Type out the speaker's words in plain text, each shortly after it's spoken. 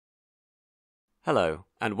Hello,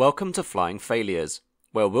 and welcome to Flying Failures,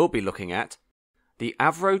 where we'll be looking at the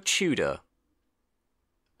Avro Tudor.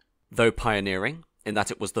 Though pioneering, in that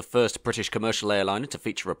it was the first British commercial airliner to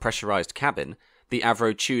feature a pressurised cabin, the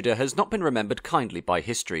Avro Tudor has not been remembered kindly by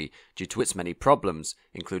history due to its many problems,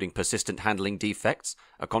 including persistent handling defects,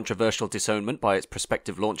 a controversial disownment by its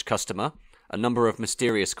prospective launch customer, a number of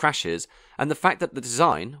mysterious crashes, and the fact that the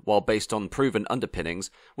design, while based on proven underpinnings,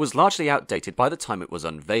 was largely outdated by the time it was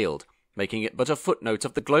unveiled, making it but a footnote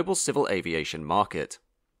of the global civil aviation market.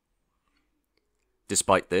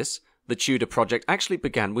 Despite this, the Tudor project actually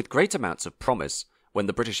began with great amounts of promise, when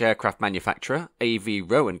the British aircraft manufacturer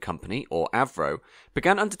Avro Company, or Avro,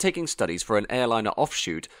 began undertaking studies for an airliner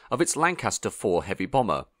offshoot of its Lancaster IV heavy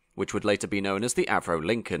bomber, which would later be known as the Avro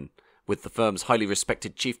Lincoln, with the firm's highly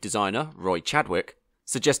respected chief designer, Roy Chadwick,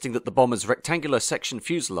 suggesting that the bomber's rectangular section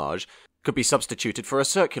fuselage could be substituted for a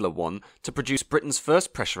circular one to produce Britain's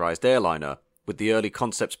first pressurised airliner, with the early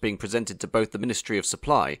concepts being presented to both the Ministry of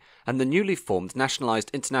Supply and the newly formed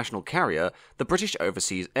nationalised international carrier, the British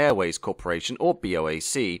Overseas Airways Corporation, or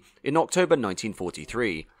BOAC, in October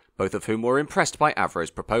 1943, both of whom were impressed by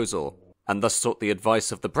Avro's proposal, and thus sought the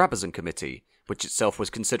advice of the Brabazon Committee, which itself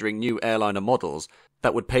was considering new airliner models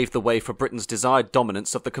that would pave the way for Britain's desired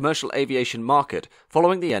dominance of the commercial aviation market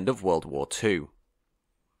following the end of World War II.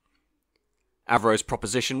 Avro's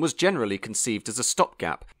proposition was generally conceived as a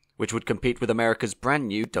stopgap, which would compete with America's brand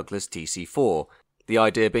new Douglas DC-4, the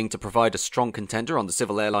idea being to provide a strong contender on the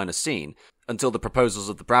civil airliner scene, until the proposals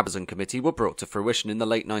of the Brabazon Committee were brought to fruition in the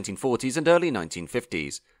late 1940s and early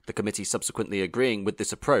 1950s, the committee subsequently agreeing with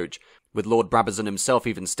this approach, with Lord Brabazon himself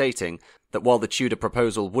even stating that while the Tudor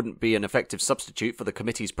proposal wouldn't be an effective substitute for the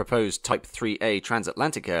committee's proposed Type 3A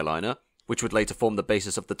transatlantic airliner, which would later form the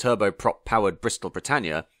basis of the turboprop-powered Bristol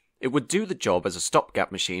Britannia, it would do the job as a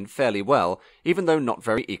stopgap machine fairly well, even though not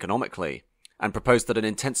very economically, and proposed that an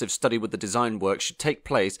intensive study with the design work should take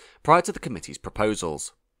place prior to the committee's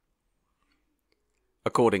proposals.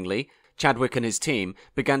 Accordingly, Chadwick and his team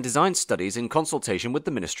began design studies in consultation with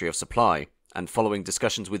the Ministry of Supply, and following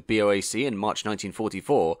discussions with BOAC in March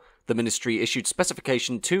 1944, the Ministry issued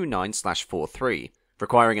Specification 29/43,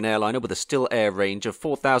 requiring an airliner with a still air range of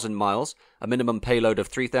 4,000 miles, a minimum payload of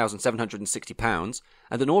 3,760 pounds,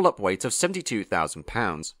 and an all-up weight of 72,000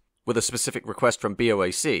 pounds, with a specific request from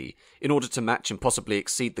BOAC, in order to match and possibly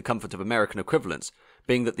exceed the comfort of American equivalents,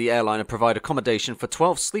 being that the airliner provide accommodation for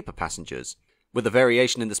 12 sleeper passengers, with a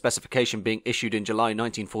variation in the specification being issued in July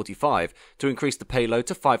 1945 to increase the payload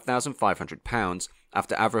to 5,500 pounds,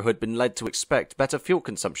 after Avro had been led to expect better fuel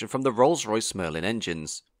consumption from the Rolls-Royce Merlin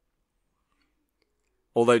engines.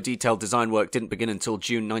 Although detailed design work didn't begin until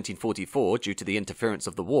June 1944 due to the interference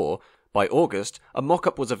of the war, by August, a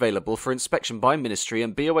mock-up was available for inspection by Ministry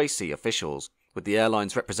and BOAC officials, with the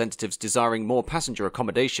airline's representatives desiring more passenger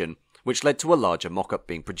accommodation, which led to a larger mock-up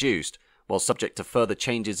being produced. While subject to further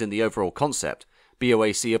changes in the overall concept,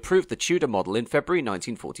 BOAC approved the Tudor model in February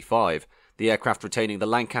 1945, the aircraft retaining the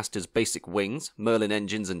Lancaster's basic wings, Merlin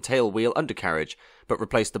engines and tail-wheel undercarriage, but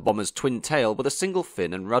replaced the bomber's twin tail with a single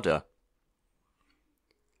fin and rudder.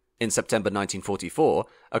 In September 1944,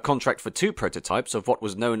 a contract for 2 prototypes of what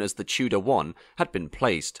was known as the Tudor 1 had been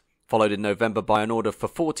placed, followed in November by an order for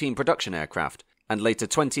 14 production aircraft, and later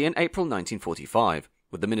 20 in April 1945,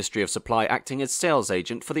 with the Ministry of Supply acting as sales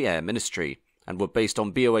agent for the Air Ministry, and were based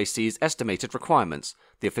on BOAC's estimated requirements,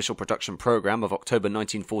 the official production programme of October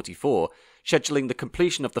 1944, scheduling the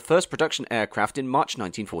completion of the first production aircraft in March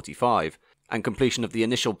 1945, and completion of the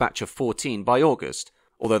initial batch of 14 by August,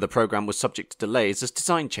 although the programme was subject to delays as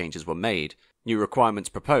design changes were made, new requirements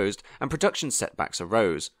proposed, and production setbacks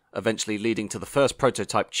arose, eventually leading to the first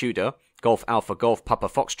prototype Tudor, Golf Alpha Golf Papa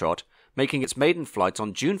Foxtrot, making its maiden flight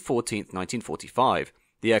on June 14, 1945,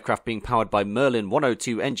 the aircraft being powered by Merlin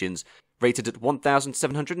 102 engines rated at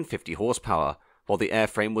 1,750 horsepower, while the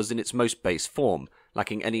airframe was in its most base form,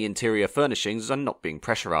 lacking any interior furnishings and not being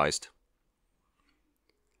pressurised.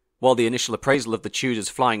 While the initial appraisal of the Tudor's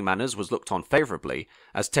flying manners was looked on favourably,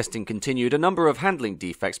 as testing continued a number of handling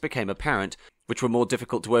defects became apparent, which were more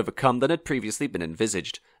difficult to overcome than had previously been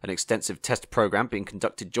envisaged, an extensive test programme being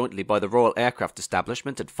conducted jointly by the Royal Aircraft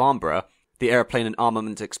Establishment at Farnborough, the Airplane and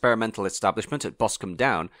Armament Experimental Establishment at Boscombe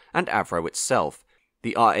Down, and Avro itself,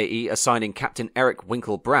 the RAE assigning Captain Eric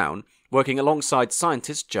Winkle Brown, working alongside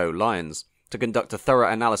scientist Joe Lyons, to conduct a thorough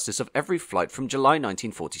analysis of every flight from July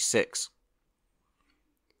 1946.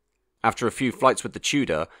 After a few flights with the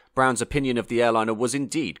Tudor, Brown's opinion of the airliner was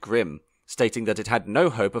indeed grim, stating that it had no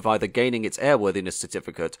hope of either gaining its airworthiness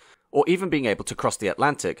certificate or even being able to cross the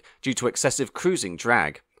Atlantic due to excessive cruising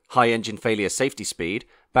drag, high engine failure safety speed,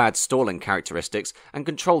 bad stalling characteristics, and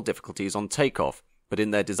control difficulties on takeoff, but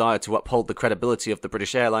in their desire to uphold the credibility of the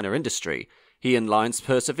British airliner industry, he and Lyons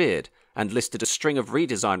persevered and listed a string of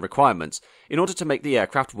redesign requirements in order to make the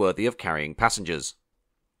aircraft worthy of carrying passengers.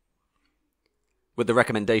 With the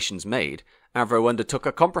recommendations made, Avro undertook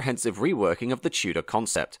a comprehensive reworking of the Tudor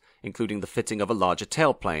concept, including the fitting of a larger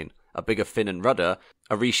tailplane, a bigger fin and rudder,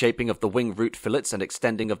 a reshaping of the wing root fillets and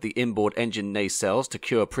extending of the inboard engine nacelles to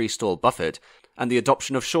cure pre-stall buffet, and the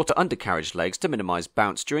adoption of shorter undercarriage legs to minimise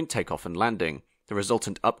bounce during takeoff and landing, the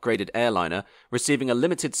resultant upgraded airliner receiving a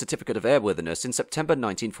limited certificate of airworthiness in September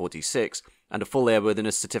 1946 and a full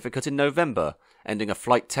airworthiness certificate in November, ending a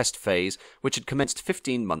flight test phase which had commenced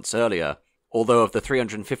 15 months earlier. Although of the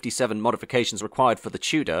 357 modifications required for the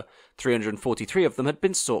Tudor, 343 of them had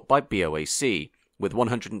been sought by BOAC, with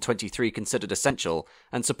 123 considered essential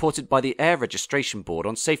and supported by the Air Registration Board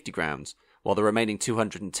on safety grounds, while the remaining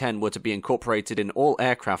 210 were to be incorporated in all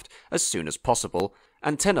aircraft as soon as possible,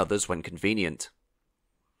 and 10 others when convenient.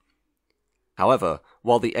 However,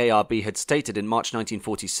 while the ARB had stated in March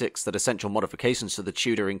 1946 that essential modifications to the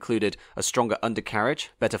Tudor included a stronger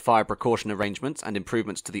undercarriage, better fire precaution arrangements, and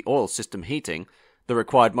improvements to the oil system heating, the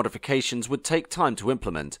required modifications would take time to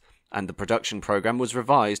implement, and the production program was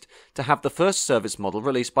revised to have the first service model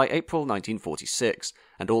released by April 1946,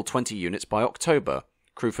 and all 20 units by October,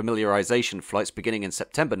 crew familiarization flights beginning in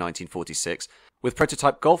September 1946, with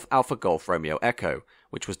prototype Golf Alpha Golf Romeo Echo,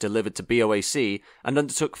 which was delivered to BOAC and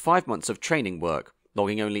undertook 5 months of training work,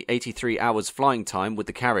 logging only 83 hours flying time with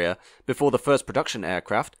the carrier before the first production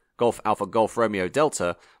aircraft, Golf Alpha Golf Romeo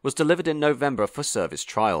Delta, was delivered in November for service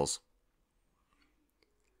trials.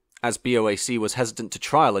 As BOAC was hesitant to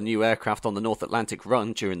trial a new aircraft on the North Atlantic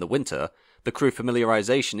run during the winter, the crew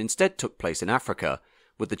familiarization instead took place in Africa,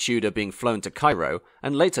 with the Tudor being flown to Cairo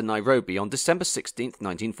and later Nairobi on December 16,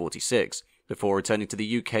 1946, before returning to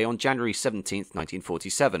the UK on January 17,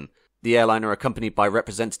 1947, the airliner accompanied by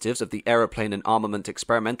representatives of the Aeroplane and Armament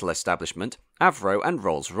Experimental Establishment, Avro and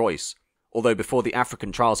Rolls-Royce. Although before the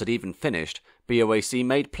African trials had even finished, BOAC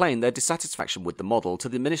made plain their dissatisfaction with the model to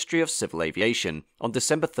the Ministry of Civil Aviation on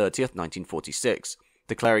December 30, 1946,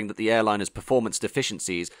 declaring that the airliner's performance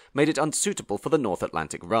deficiencies made it unsuitable for the North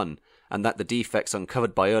Atlantic run, and that the defects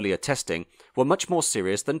uncovered by earlier testing were much more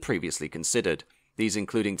serious than previously considered, these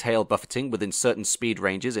including tail buffeting within certain speed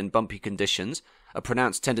ranges in bumpy conditions, a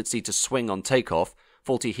pronounced tendency to swing on takeoff,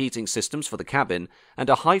 faulty heating systems for the cabin, and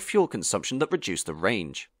a high fuel consumption that reduced the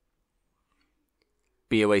range.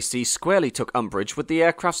 BOAC squarely took umbrage with the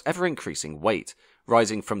aircraft's ever-increasing weight,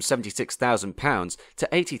 rising from £76,000 to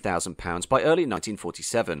 £80,000 by early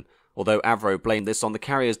 1947, although Avro blamed this on the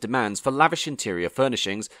carrier's demands for lavish interior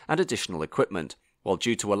furnishings and additional equipment, while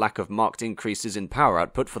due to a lack of marked increases in power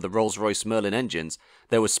output for the Rolls-Royce Merlin engines,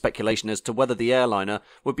 there was speculation as to whether the airliner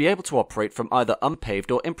would be able to operate from either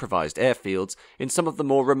unpaved or improvised airfields in some of the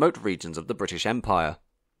more remote regions of the British Empire.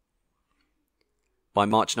 By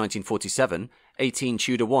March 1947, 18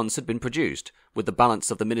 Tudor Ones had been produced, with the balance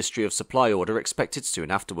of the Ministry of Supply order expected soon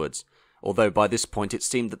afterwards, although by this point it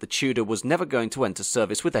seemed that the Tudor was never going to enter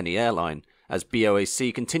service with any airline, as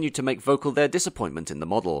BOAC continued to make vocal their disappointment in the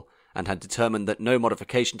model, and had determined that no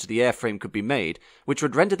modification to the airframe could be made which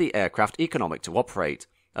would render the aircraft economic to operate,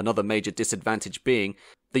 another major disadvantage being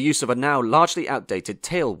the use of a now largely outdated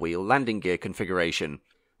tail-wheel landing gear configuration,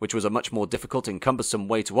 which was a much more difficult and cumbersome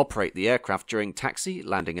way to operate the aircraft during taxi,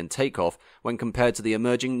 landing and takeoff when compared to the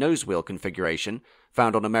emerging nose-wheel configuration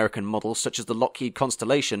found on American models such as the Lockheed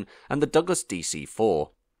Constellation and the Douglas DC-4.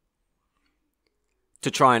 To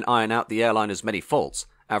try and iron out the airliner's many faults,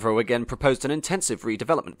 Avro again proposed an intensive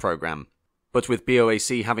redevelopment program, but with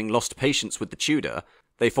BOAC having lost patience with the Tudor,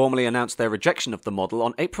 they formally announced their rejection of the model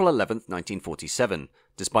on April 11, 1947,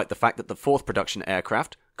 despite the fact that the fourth production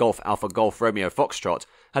aircraft, Golf Alpha Golf Romeo Foxtrot,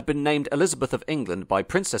 had been named Elizabeth of England by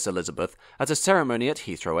Princess Elizabeth at a ceremony at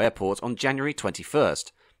Heathrow Airport on January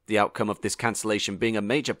 21st, the outcome of this cancellation being a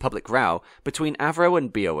major public row between Avro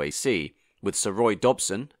and BOAC, with Sir Roy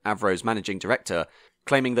Dobson, Avro's managing director,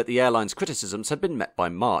 claiming that the airline's criticisms had been met by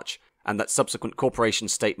March, and that subsequent corporation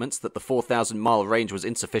statements that the 4,000-mile range was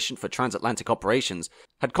insufficient for transatlantic operations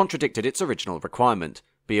had contradicted its original requirement,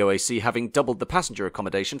 BOAC having doubled the passenger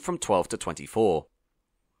accommodation from 12 to 24.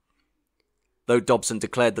 Though Dobson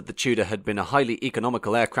declared that the Tudor had been a highly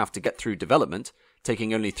economical aircraft to get through development,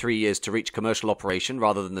 taking only 3 years to reach commercial operation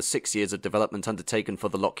rather than the 6 years of development undertaken for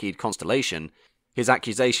the Lockheed Constellation, his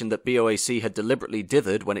accusation that BOAC had deliberately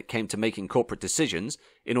dithered when it came to making corporate decisions,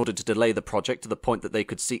 in order to delay the project to the point that they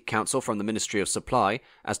could seek counsel from the Ministry of Supply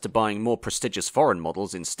as to buying more prestigious foreign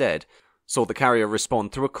models instead, saw the carrier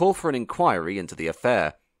respond through a call for an inquiry into the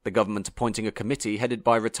affair, the government appointing a committee headed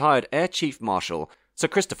by retired Air Chief Marshal Sir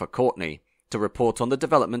Christopher Courtney to report on the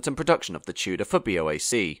development and production of the Tudor for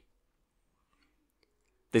BOAC.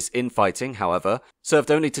 This infighting, however, served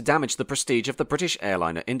only to damage the prestige of the British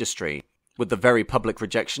airliner industry, with the very public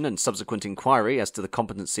rejection and subsequent inquiry as to the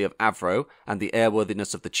competency of Avro and the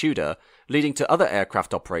airworthiness of the Tudor, leading to other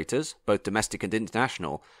aircraft operators, both domestic and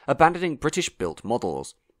international, abandoning British-built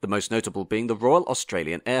models, the most notable being the Royal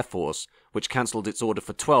Australian Air Force, which cancelled its order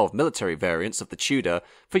for 12 military variants of the Tudor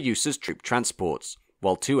for use as troop transports,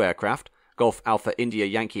 while 2 aircraft, Golf Alpha India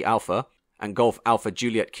Yankee Alpha and Golf Alpha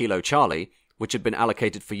Juliet Kilo Charlie, which had been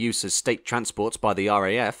allocated for use as state transports by the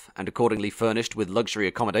RAF and accordingly furnished with luxury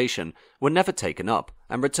accommodation, were never taken up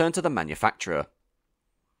and returned to the manufacturer.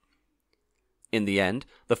 In the end,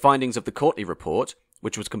 the findings of the Courtney report,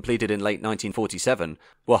 which was completed in late 1947,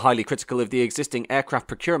 were highly critical of the existing aircraft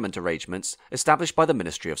procurement arrangements established by the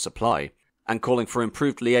Ministry of Supply, and calling for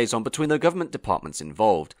improved liaison between the government departments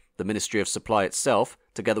involved, the Ministry of Supply itself,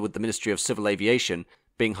 together with the Ministry of Civil Aviation,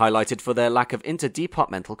 being highlighted for their lack of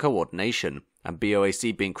interdepartmental coordination, and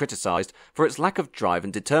BOAC being criticised for its lack of drive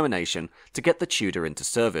and determination to get the Tudor into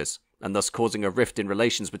service, and thus causing a rift in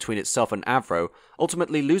relations between itself and Avro,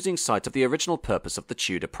 ultimately losing sight of the original purpose of the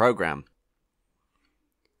Tudor programme.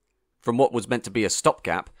 From what was meant to be a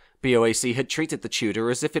stopgap, BOAC had treated the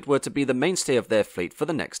Tudor as if it were to be the mainstay of their fleet for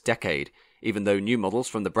the next decade, even though new models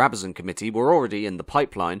from the Brabazon Committee were already in the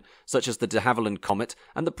pipeline, such as the de Havilland Comet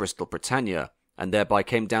and the Bristol Britannia, and thereby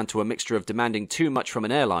came down to a mixture of demanding too much from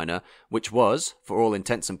an airliner, which was, for all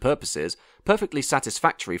intents and purposes, perfectly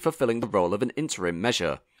satisfactory for filling the role of an interim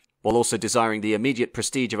measure, while also desiring the immediate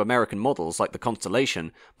prestige of American models like the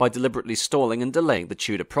Constellation by deliberately stalling and delaying the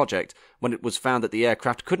Tudor project when it was found that the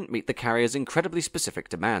aircraft couldn't meet the carrier's incredibly specific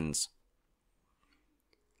demands.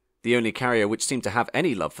 The only carrier which seemed to have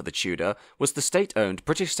any love for the Tudor was the state-owned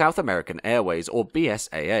British South American Airways, or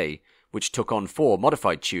BSAA, which took on 4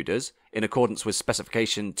 modified Tudors, in accordance with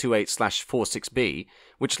specification 28/46B,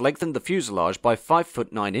 which lengthened the fuselage by 5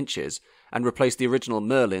 foot 9 inches, and replaced the original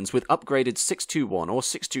Merlins with upgraded 621 or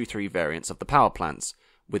 623 variants of the power plants,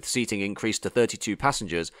 with seating increased to 32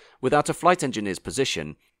 passengers without a flight engineer's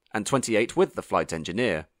position, and 28 with the flight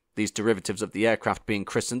engineer, these derivatives of the aircraft being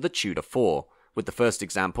christened the Tudor 4, with the first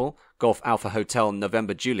example, Golf Alpha Hotel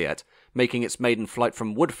November Juliet, making its maiden flight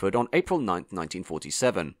from Woodford on April 9,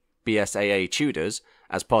 1947. BSAA Tudors,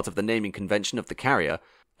 as part of the naming convention of the carrier,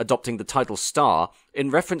 adopting the title Star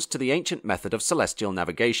in reference to the ancient method of celestial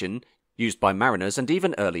navigation used by mariners and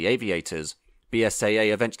even early aviators,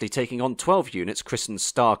 BSAA eventually taking on 12 units christened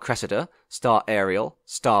Star Cressida, Star Ariel,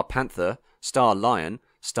 Star Panther, Star Lion,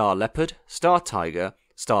 Star Leopard, Star Tiger,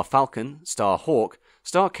 Star Falcon, Star Hawk,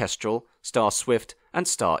 Star Kestrel, Star Swift and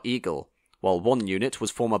Star Eagle, while 1 unit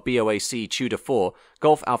was former BOAC Tudor 4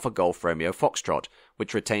 Golf Alpha Golf Romeo Foxtrot,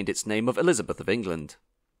 which retained its name of Elizabeth of England.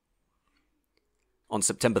 On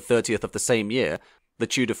September 30th of the same year, the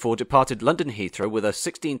Tudor 4 departed London Heathrow with a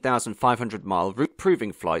 16,500-mile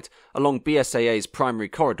route-proving flight along BSAA's primary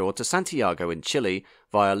corridor to Santiago in Chile,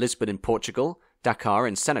 via Lisbon in Portugal, Dakar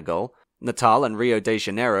in Senegal, Natal and Rio de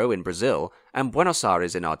Janeiro in Brazil, and Buenos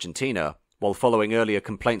Aires in Argentina, while following earlier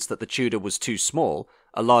complaints that the Tudor was too small,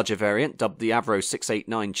 a larger variant dubbed the Avro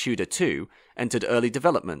 689 Tudor 2 entered early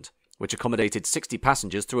development, which accommodated 60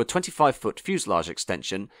 passengers through a 25-foot fuselage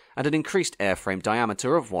extension and an increased airframe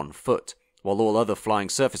diameter of 1 foot, while all other flying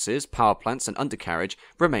surfaces, power plants and undercarriage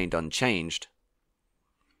remained unchanged.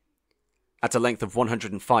 At a length of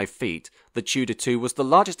 105 feet, the Tudor 2 was the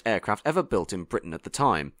largest aircraft ever built in Britain at the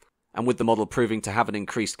time, and with the model proving to have an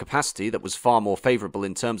increased capacity that was far more favourable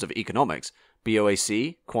in terms of economics,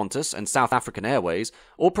 BOAC, Qantas and South African Airways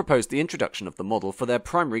all proposed the introduction of the model for their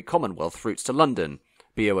primary Commonwealth routes to London,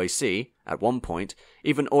 BOAC, at one point,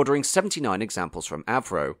 even ordering 79 examples from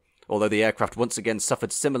Avro, although the aircraft once again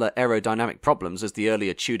suffered similar aerodynamic problems as the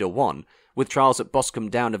earlier Tudor 1, with trials at Boscombe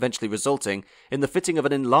Down eventually resulting in the fitting of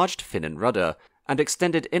an enlarged fin and rudder, and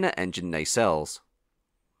extended inner engine nacelles.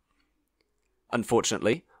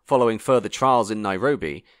 Unfortunately, following further trials in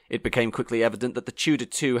Nairobi, it became quickly evident that the Tudor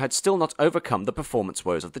 2 had still not overcome the performance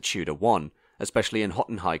woes of the Tudor 1, especially in hot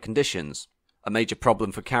and high conditions. A major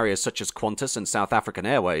problem for carriers such as Qantas and South African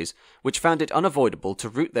Airways, which found it unavoidable to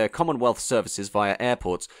route their Commonwealth services via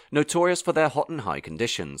airports notorious for their hot and high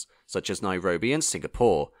conditions, such as Nairobi and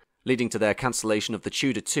Singapore, leading to their cancellation of the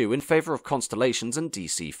Tudor 2 in favour of Constellations and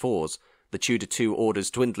DC-4s, the Tudor 2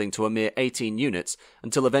 orders dwindling to a mere 18 units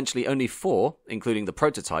until eventually only 4, including the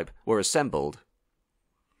prototype, were assembled.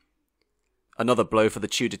 Another blow for the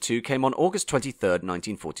Tudor 2 came on August 23,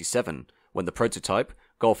 1947, when the prototype,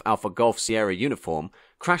 Golf Alpha Golf Sierra uniform,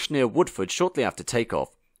 crashed near Woodford shortly after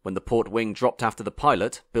takeoff, when the port wing dropped after the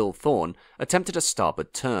pilot, Bill Thorne, attempted a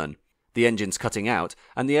starboard turn, the engines cutting out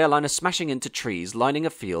and the airliner smashing into trees lining a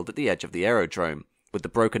field at the edge of the aerodrome, with the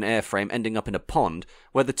broken airframe ending up in a pond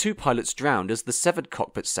where the two pilots drowned as the severed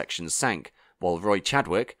cockpit sections sank, while Roy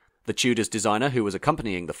Chadwick, the Tudor's designer who was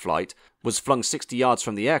accompanying the flight, was flung 60 yards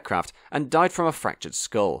from the aircraft and died from a fractured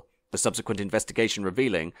skull, the subsequent investigation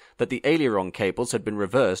revealing that the aileron cables had been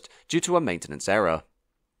reversed due to a maintenance error.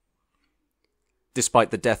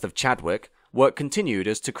 Despite the death of Chadwick, work continued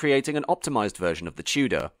as to creating an optimized version of the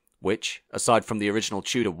Tudor, which, aside from the original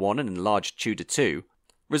Tudor 1 and enlarged Tudor 2,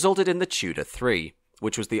 resulted in the Tudor 3,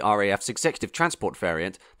 which was the RAF's executive transport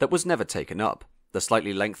variant that was never taken up, the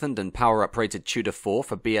slightly lengthened and power-up-rated Tudor 4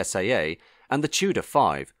 for BSAA, and the Tudor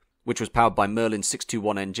 5, which was powered by Merlin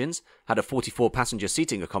 621 engines, had a 44-passenger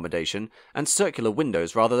seating accommodation, and circular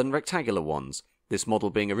windows rather than rectangular ones, this model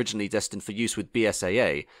being originally destined for use with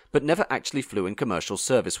BSAA, but never actually flew in commercial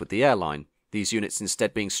service with the airline, these units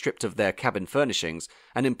instead being stripped of their cabin furnishings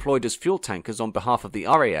and employed as fuel tankers on behalf of the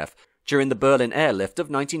RAF during the Berlin airlift of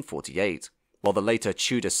 1948, while the later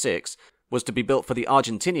Tudor 6 was to be built for the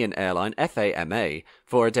Argentinian airline FAMA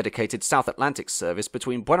for a dedicated South Atlantic service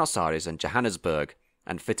between Buenos Aires and Johannesburg,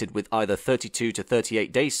 and fitted with either 32 to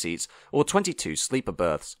 38 day seats or 22 sleeper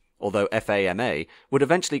berths, although FAMA would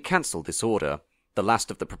eventually cancel this order, the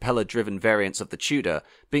last of the propeller-driven variants of the Tudor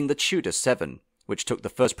being the Tudor 7, which took the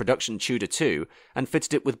first production Tudor 2 and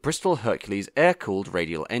fitted it with Bristol Hercules air-cooled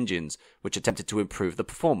radial engines, which attempted to improve the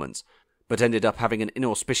performance, but ended up having an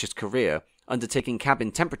inauspicious career, undertaking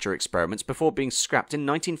cabin temperature experiments before being scrapped in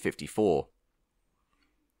 1954.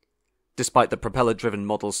 Despite the propeller-driven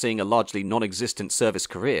model seeing a largely non-existent service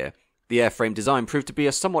career, the airframe design proved to be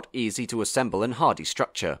a somewhat easy to assemble and hardy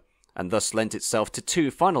structure, and thus lent itself to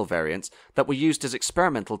two final variants that were used as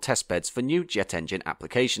experimental testbeds for new jet engine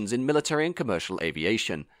applications in military and commercial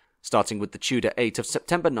aviation, starting with the Tudor 8 of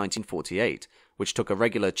September 1948, which took a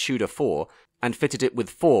regular Tudor 4 and fitted it with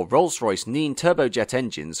four Rolls-Royce Nene turbojet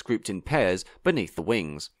engines grouped in pairs beneath the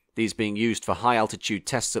wings, these being used for high-altitude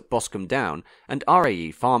tests at Boscombe Down and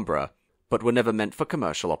RAE Farnborough, but were never meant for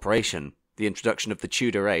commercial operation, the introduction of the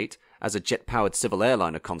Tudor 8 as a jet-powered civil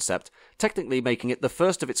airliner concept, technically making it the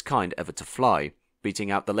first of its kind ever to fly, beating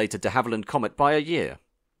out the later de Havilland Comet by a year.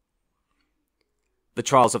 The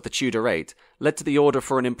trials of the Tudor 8 led to the order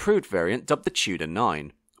for an improved variant dubbed the Tudor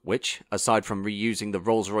 9, which, aside from reusing the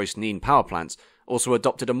Rolls-Royce Nene power plants, also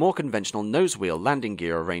adopted a more conventional nose-wheel landing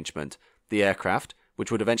gear arrangement, the aircraft, which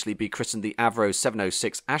would eventually be christened the Avro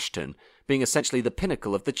 706 Ashton, being essentially the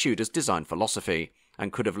pinnacle of the Tudor's design philosophy,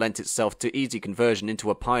 and could have lent itself to easy conversion into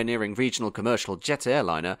a pioneering regional commercial jet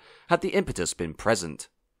airliner had the impetus been present.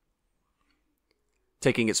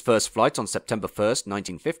 Taking its first flight on September 1,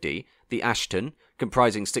 1950, the Ashton,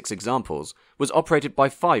 comprising 6 examples, was operated by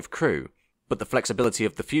 5 crew, but the flexibility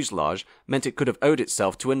of the fuselage meant it could have owed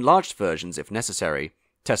itself to enlarged versions if necessary.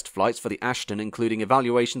 Test flights for the Ashton including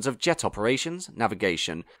evaluations of jet operations,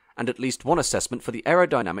 navigation, and at least one assessment for the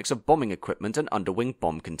aerodynamics of bombing equipment and underwing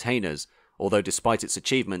bomb containers, although despite its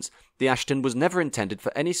achievements, the Ashton was never intended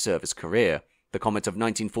for any service career, the Comet of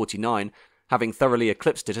 1949 having thoroughly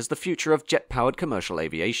eclipsed it as the future of jet-powered commercial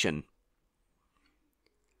aviation.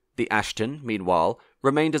 The Ashton, meanwhile,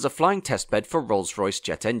 remained as a flying testbed for Rolls-Royce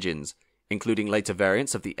jet engines, including later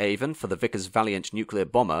variants of the Avon for the Vickers Valiant nuclear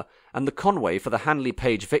bomber and the Conway for the Hanley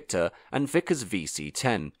Page Victor and Vickers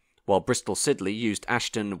VC-10, while Bristol Siddeley used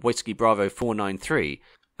Ashton Whiskey Bravo 493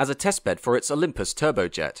 as a testbed for its Olympus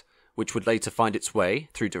turbojet, which would later find its way,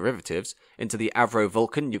 through derivatives, into the Avro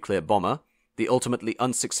Vulcan nuclear bomber, the ultimately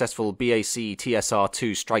unsuccessful BAC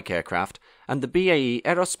TSR-2 strike aircraft, and the BAE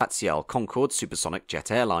Aerospatiale Concorde supersonic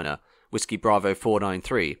jet airliner, Whiskey Bravo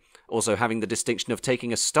 493, also having the distinction of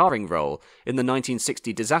taking a starring role in the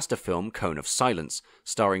 1960 disaster film Cone of Silence,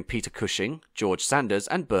 starring Peter Cushing, George Sanders,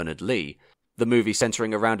 and Bernard Lee, the movie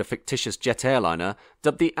centering around a fictitious jet airliner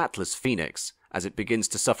dubbed the Atlas Phoenix, as it begins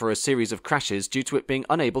to suffer a series of crashes due to it being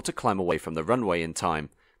unable to climb away from the runway in time,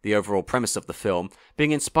 the overall premise of the film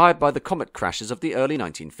being inspired by the Comet crashes of the early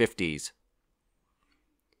 1950s.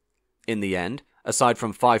 In the end, aside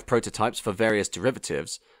from 5 prototypes for various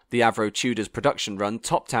derivatives, the Avro Tudor's production run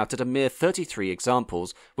topped out at a mere 33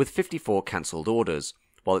 examples with 54 cancelled orders,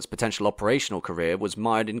 while its potential operational career was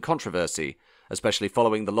mired in controversy, especially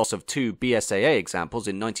following the loss of 2 BSAA examples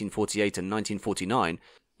in 1948 and 1949,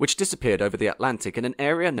 which disappeared over the Atlantic in an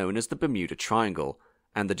area known as the Bermuda Triangle,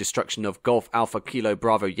 and the destruction of Golf Alpha Kilo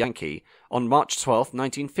Bravo Yankee on March 12,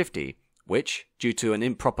 1950, which, due to an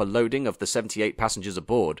improper loading of the 78 passengers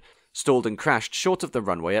aboard, stalled and crashed short of the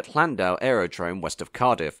runway at Landau Aerodrome west of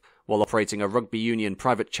Cardiff, while operating a rugby union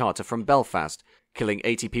private charter from Belfast, killing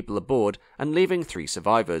 80 people aboard and leaving 3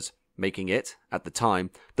 survivors, making it, at the time,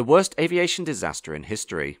 the worst aviation disaster in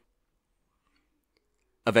history.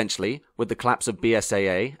 Eventually, with the collapse of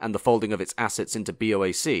BSAA and the folding of its assets into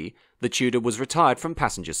BOAC, the Tudor was retired from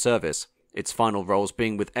passenger service, its final roles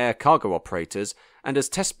being with air cargo operators and as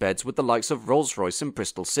test beds with the likes of Rolls-Royce and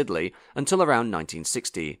Bristol Siddeley until around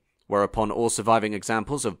 1960, whereupon all surviving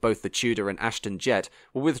examples of both the Tudor and Ashton jet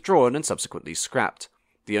were withdrawn and subsequently scrapped,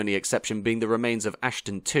 the only exception being the remains of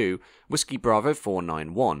Ashton 2, Whiskey Bravo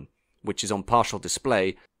 491, which is on partial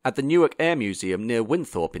display at the Newark Air Museum near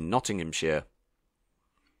Winthorpe in Nottinghamshire.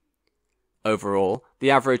 Overall, the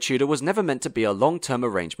Avro Tudor was never meant to be a long-term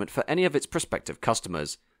arrangement for any of its prospective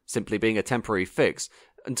customers, simply being a temporary fix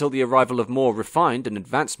until the arrival of more refined and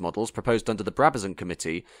advanced models proposed under the Brabazon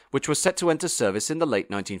Committee, which was set to enter service in the late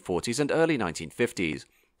 1940s and early 1950s.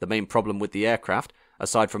 The main problem with the aircraft,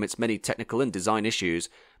 aside from its many technical and design issues,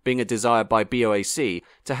 being a desire by BOAC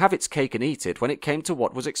to have its cake and eat it when it came to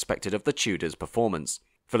what was expected of the Tudor's performance,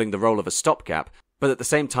 filling the role of a stopgap, but at the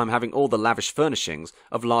same time having all the lavish furnishings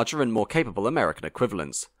of larger and more capable American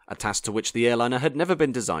equivalents, a task to which the airliner had never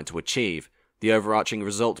been designed to achieve, the overarching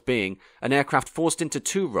result being an aircraft forced into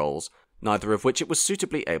 2 roles, neither of which it was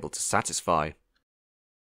suitably able to satisfy.